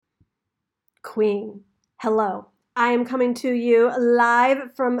Queen. Hello. I am coming to you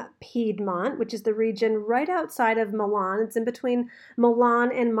live from Piedmont, which is the region right outside of Milan. It's in between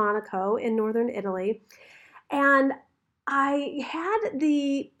Milan and Monaco in northern Italy. And I had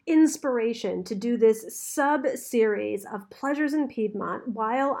the inspiration to do this sub-series of pleasures in Piedmont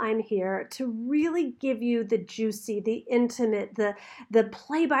while I'm here to really give you the juicy, the intimate, the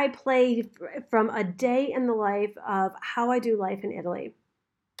play-by-play from a day in the life of how I do life in Italy.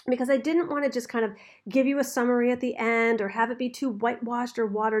 Because I didn't want to just kind of give you a summary at the end or have it be too whitewashed or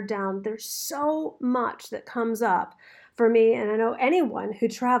watered down. There's so much that comes up for me, and I know anyone who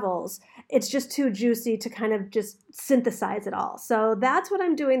travels, it's just too juicy to kind of just synthesize it all. So that's what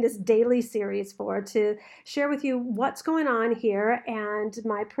I'm doing this daily series for, to share with you what's going on here. And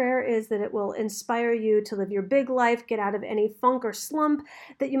my prayer is that it will inspire you to live your big life, get out of any funk or slump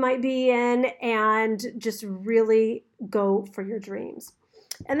that you might be in, and just really go for your dreams.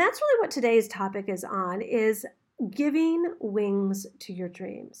 And that's really what today's topic is on, is giving wings to your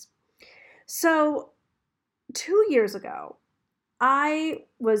dreams. So 2 years ago, I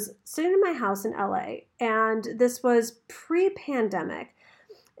was sitting in my house in LA, and this was pre-pandemic.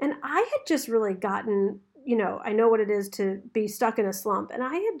 And I had just really gotten, I know what it is to be stuck in a slump. And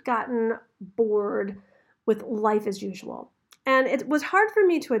I had gotten bored with life as usual. And it was hard for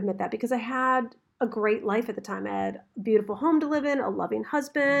me to admit that because I had a great life at the time. I had a beautiful home to live in, a loving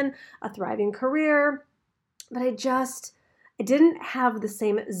husband, a thriving career, but I didn't have the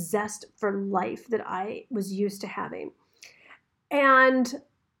same zest for life that I was used to having. And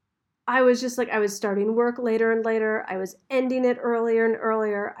I was just I was starting work later and later. I was ending it earlier and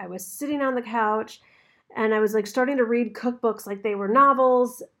earlier. I was sitting on the couch and I was starting to read cookbooks like they were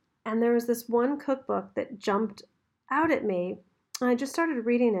novels. And there was this one cookbook that jumped out at me. And I just started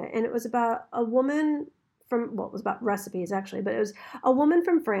reading it, and it was about a woman it was about recipes actually, but it was a woman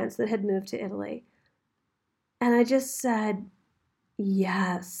from France that had moved to Italy. And I just said,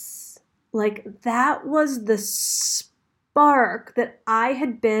 yes. That was the spark that I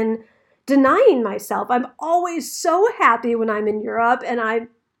had been denying myself. I'm always so happy when I'm in Europe, and I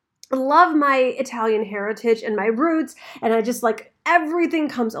love my Italian heritage and my roots, and I just everything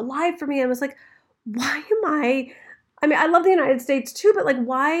comes alive for me. And I was like, why am I love the United States too, but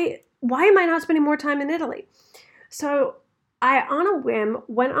why am I not spending more time in Italy? So I, on a whim,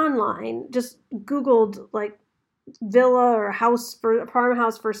 went online, just Googled villa or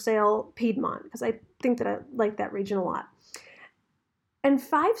farmhouse for sale Piedmont, because I think that I like that region a lot. And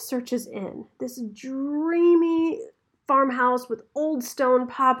 5 searches in, this dreamy farmhouse with old stone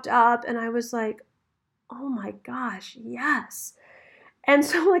popped up, and I was like, oh my gosh, yes. And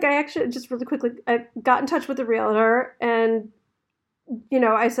so I actually just really quickly I got in touch with the realtor, and,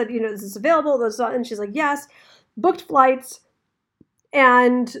 I said, is this available? And she's like, yes, booked flights.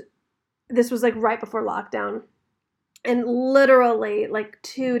 And this was right before lockdown. And literally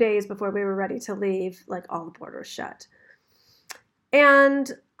 2 days before we were ready to leave, all the borders shut.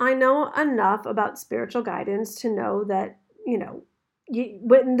 And I know enough about spiritual guidance to know that,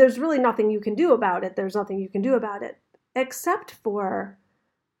 when there's really nothing you can do about it, there's nothing you can do about it. Except for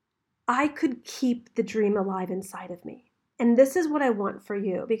I could keep the dream alive inside of me. And this is what I want for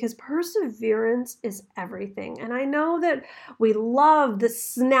you, because perseverance is everything. And I know that we love the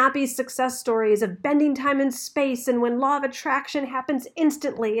snappy success stories of bending time and space and when law of attraction happens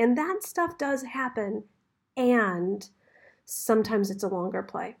instantly. And that stuff does happen. And sometimes it's a longer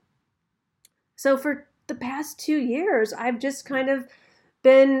play. So for the past 2 years, I've just kind of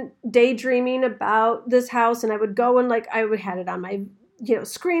been daydreaming about this house, and I would go and I would had it on my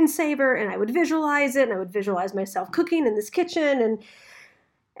screensaver, and I would visualize it, and I would visualize myself cooking in this kitchen,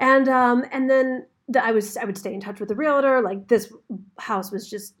 and then I would stay in touch with the realtor. This house was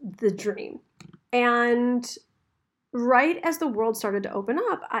just the dream. And right as the world started to open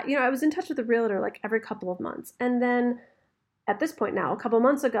up, I was in touch with the realtor every couple of months, and then at this point now, a couple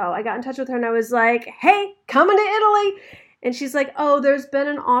months ago, I got in touch with her, and I was like, hey, coming to Italy. And she's like, oh, there's been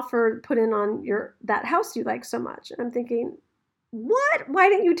an offer put in on that house you like so much. And I'm thinking, what? Why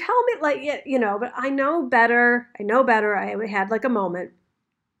didn't you tell me? But I know better. I had a moment.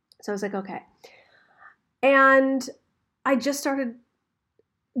 So I was like, okay. And I just started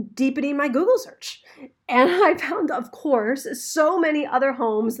deepening my Google search. And I found, of course, so many other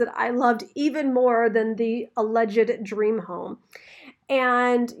homes that I loved even more than the alleged dream home.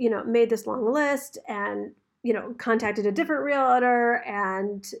 And, made this long list and, contacted a different realtor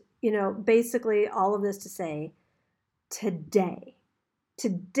and, basically all of this to say, today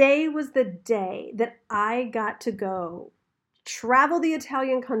was the day that I got to go travel the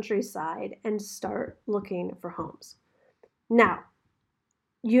Italian countryside and start looking for homes. Now,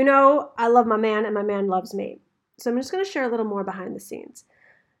 You know, I love my man and my man loves me. So I'm just going to share a little more behind the scenes.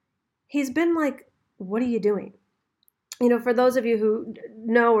 He's been like, what are you doing? For those of you who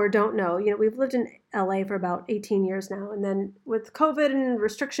know or don't know, we've lived in LA for about 18 years now. And then with COVID and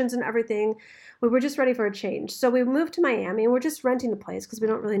restrictions and everything, we were just ready for a change. So we moved to Miami and we're just renting a place because we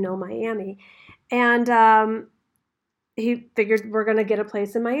don't really know Miami. And he figured we're going to get a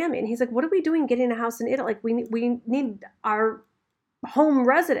place in Miami. And he's like, what are we doing getting a house in Italy? Like, we need our home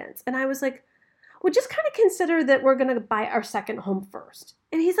residence. And I was like, well, just kind of consider that we're going to buy our second home first.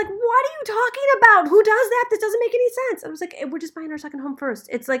 And he's like, what are you talking about? Who does that? This doesn't make any sense. I was like, we're just buying our second home first.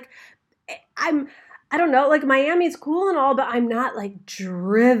 It's like, I don't know, like Miami's cool and all, but I'm not like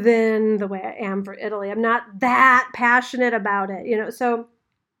driven the way I am for Italy. I'm not that passionate about it. So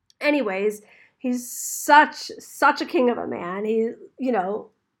anyways, he's such a king of a man. He,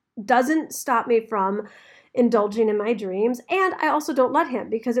 doesn't stop me from indulging in my dreams. And I also don't let him,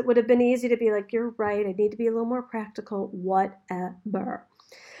 because it would have been easy to be like, you're right, I need to be a little more practical, whatever.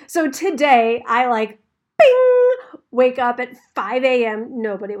 So today I wake up at 5 a.m.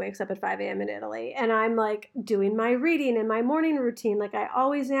 Nobody wakes up at 5 a.m. in Italy. And I'm like doing my reading and my morning routine like I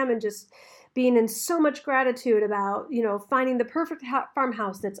always am, and just being in so much gratitude about, finding the perfect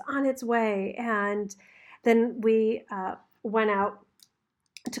farmhouse that's on its way. And then we went out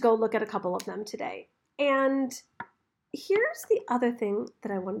to go look at a couple of them today. And here's the other thing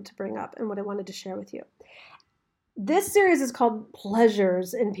that I wanted to bring up and what I wanted to share with you. This series is called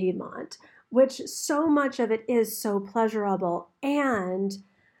Pleasures in Piedmont, which so much of it is so pleasurable. And,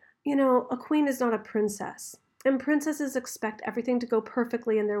 a queen is not a princess. And princesses expect everything to go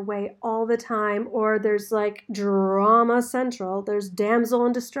perfectly in their way all the time, or there's like drama central, there's damsel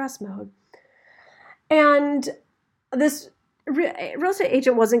in distress mode. And this real estate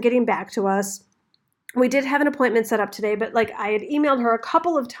agent wasn't getting back to us. We did have an appointment set up today, but I had emailed her a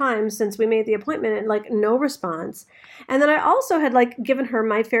couple of times since we made the appointment, and no response. And then I also had given her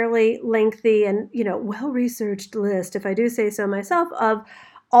my fairly lengthy and, well-researched list, if I do say so myself, of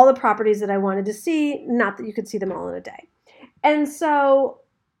all the properties that I wanted to see, not that you could see them all in a day. And so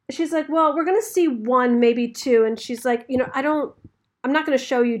she's like, well, we're going to see one, maybe two. And she's like, I'm not going to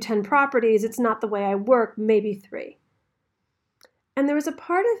show you 10 properties. It's not the way I work, maybe 3. And there was a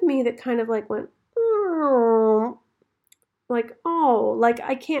part of me that kind of went,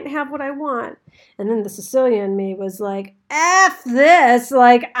 I can't have what I want. And then the Sicilian me was like, F this,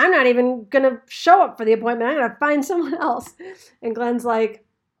 I'm not even going to show up for the appointment. I'm going to find someone else. And Glenn's like,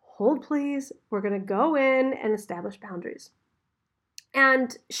 hold please. We're going to go in and establish boundaries.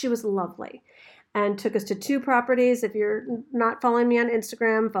 And she was lovely and took us to 2 properties. If you're not following me on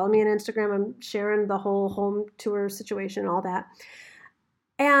Instagram, follow me on Instagram. I'm sharing the whole home tour situation, all that.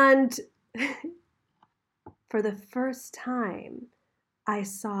 And for the first time, I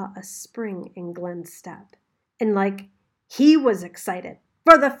saw a spring in Glenn's step. And he was excited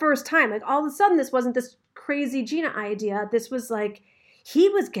for the first time. All of a sudden, this wasn't this crazy Gina idea. This was he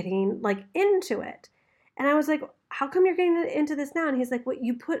was getting into it. And I was like, how come you're getting into this now? And he's like, well,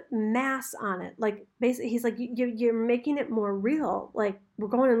 you put mass on it. Basically, he's like, you're making it more real. We're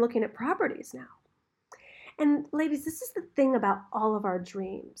going and looking at properties now. And ladies, this is the thing about all of our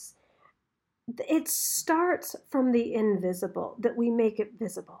dreams. It starts from the invisible, that we make it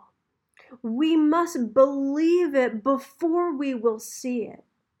visible. We must believe it before we will see it.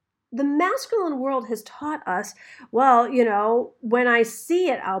 The masculine world has taught us, well, when I see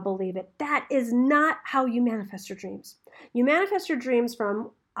it, I'll believe it. That is not how you manifest your dreams. You manifest your dreams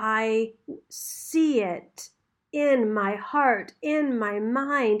from, I see it in my heart, in my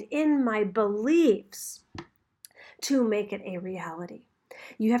mind, in my beliefs, to make it a reality.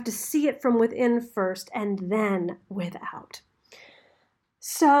 You have to see it from within first and then without.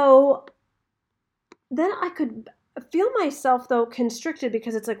 So then I could feel myself, though, constricted,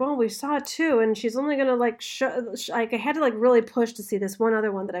 because it's well, we saw 2 and she's only going to show, I had to really push to see this one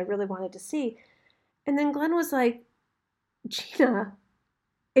other one that I really wanted to see. And then Glenn was like, Gina,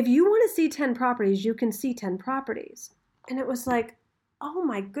 if you want to see 10 properties, you can see 10 properties. And it was oh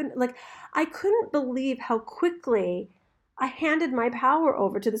my goodness, I couldn't believe how quickly I handed my power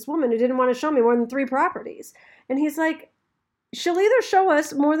over to this woman who didn't want to show me more than 3 properties. And he's like, she'll either show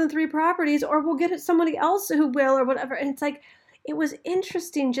us more than 3 properties or we'll get it somebody else who will, or whatever. And it's it was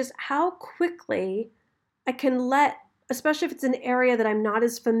interesting just how quickly I can let, especially if it's an area that I'm not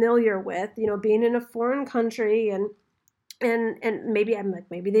as familiar with, being in a foreign country, and maybe I'm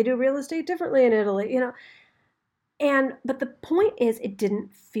maybe they do real estate differently in Italy, but the point is, it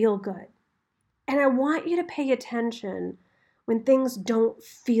didn't feel good. And I want you to pay attention when things don't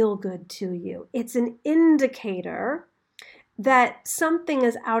feel good to you. It's an indicator that something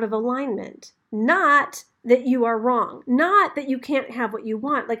is out of alignment, not that you are wrong, not that you can't have what you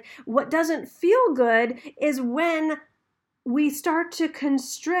want. Like, what doesn't feel good is when we start to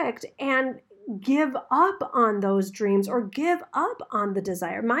constrict and give up on those dreams or give up on the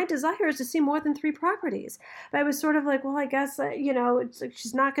desire. My desire is to see more than 3 properties. But I was sort of like, well, I guess, it's like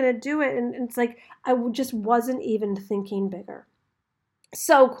she's not going to do it. And it's like, I just wasn't even thinking bigger.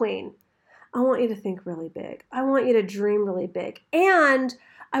 So, Queen, I want you to think really big. I want you to dream really big. And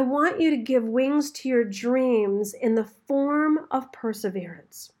I want you to give wings to your dreams in the form of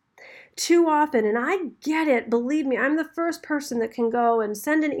perseverance. Too often, and I get it, believe me, I'm the first person that can go and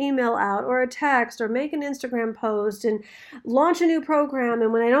send an email out or a text or make an Instagram post and launch a new program.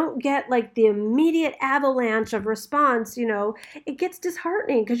 And when I don't get like the immediate avalanche of response, it gets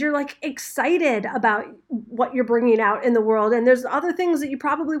disheartening because you're like excited about what you're bringing out in the world. And there's other things that you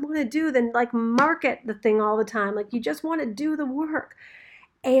probably want to do than like market the thing all the time. Like you just want to do the work.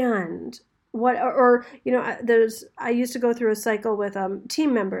 And I used to go through a cycle with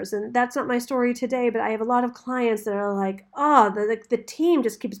team members, and that's not my story today, but I have a lot of clients that are like, the team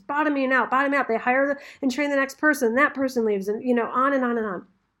just keeps bottoming out. They hire and train the next person, and that person leaves, and on and on and on.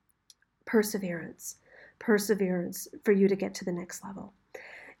 Perseverance for you to get to the next level.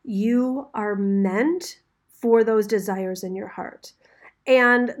 You are meant for those desires in your heart.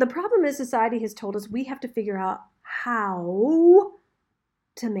 And the problem is society has told us we have to figure out how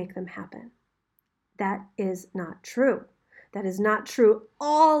to make them happen. That is not true. That is not true.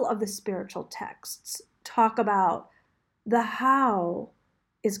 All of the spiritual texts talk about the how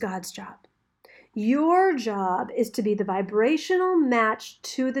is God's job. Your job is to be the vibrational match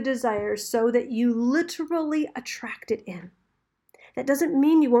to the desire so that you literally attract it in. That doesn't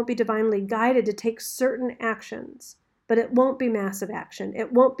mean you won't be divinely guided to take certain actions, but it won't be massive action.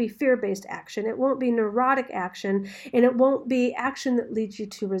 It won't be fear-based action. It won't be neurotic action, and it won't be action that leads you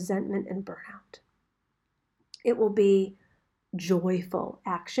to resentment and burnout. It will be joyful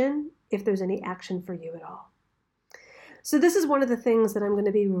action if there's any action for you at all. So this is one of the things that I'm going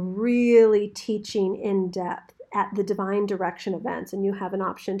to be really teaching in depth at the Divine Direction events. And you have an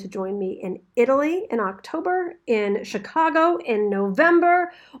option to join me in Italy in October, in Chicago in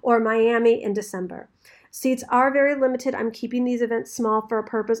November, or Miami in December. Seats are very limited. I'm keeping these events small for a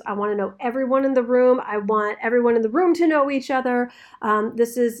purpose. I want to know everyone in the room. I want everyone in the room to know each other.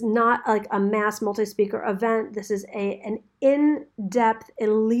 This is not like a mass multi-speaker event. This is an in-depth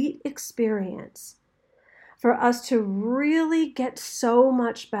elite experience for us to really get so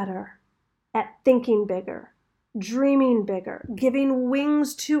much better at thinking bigger, dreaming bigger, giving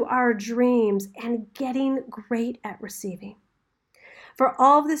wings to our dreams, and getting great at receiving. For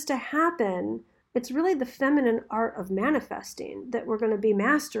all of this to happen, it's really the feminine art of manifesting that we're going to be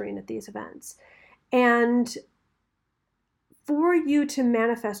mastering at these events. And for you to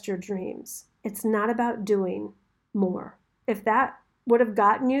manifest your dreams, it's not about doing more. If that would have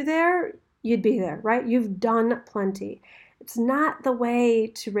gotten you there, you'd be there, right? You've done plenty. It's not the way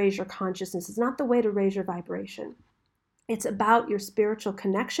to raise your consciousness. It's not the way to raise your vibration. It's about your spiritual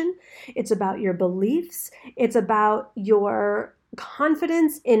connection. It's about your beliefs. It's about your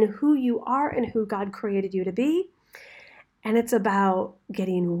confidence in who you are and who God created you to be. And it's about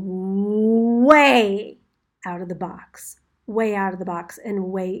getting way out of the box,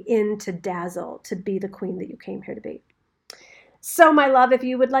 and way in to dazzle, to be the queen that you came here to be. So, my love, if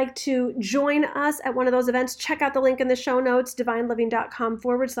you would like to join us at one of those events, check out the link in the show notes,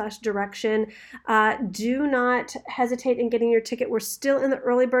 divineliving.com/direction. Do not hesitate in getting your ticket. We're still in the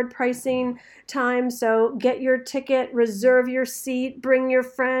early bird pricing time, so get your ticket, reserve your seat, bring your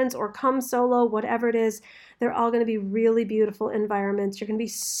friends, or come solo, whatever it is. They're all going to be really beautiful environments. You're going to be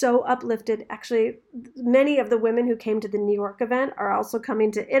so uplifted. Actually, many of the women who came to the New York event are also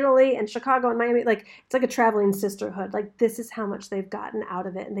coming to Italy and Chicago and Miami. Like, it's like a traveling sisterhood. Like, this is how much they've gotten out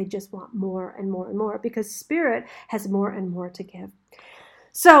of it, and they just want more and more and more because Spirit has more and more to give.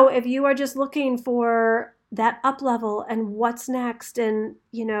 So if you are just looking for that up level and what's next and,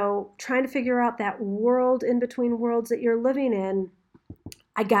 trying to figure out that world in between worlds that you're living in,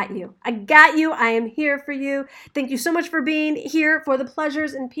 I got you. I am here for you. Thank you so much for being here for the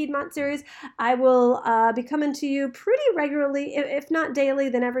Pleasures in Piedmont series. I will be coming to you pretty regularly, if not daily,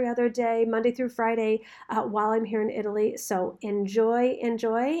 then every other day, Monday through Friday, while I'm here in Italy. So enjoy,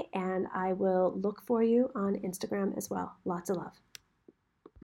 and I will look for you on Instagram as well. Lots of love.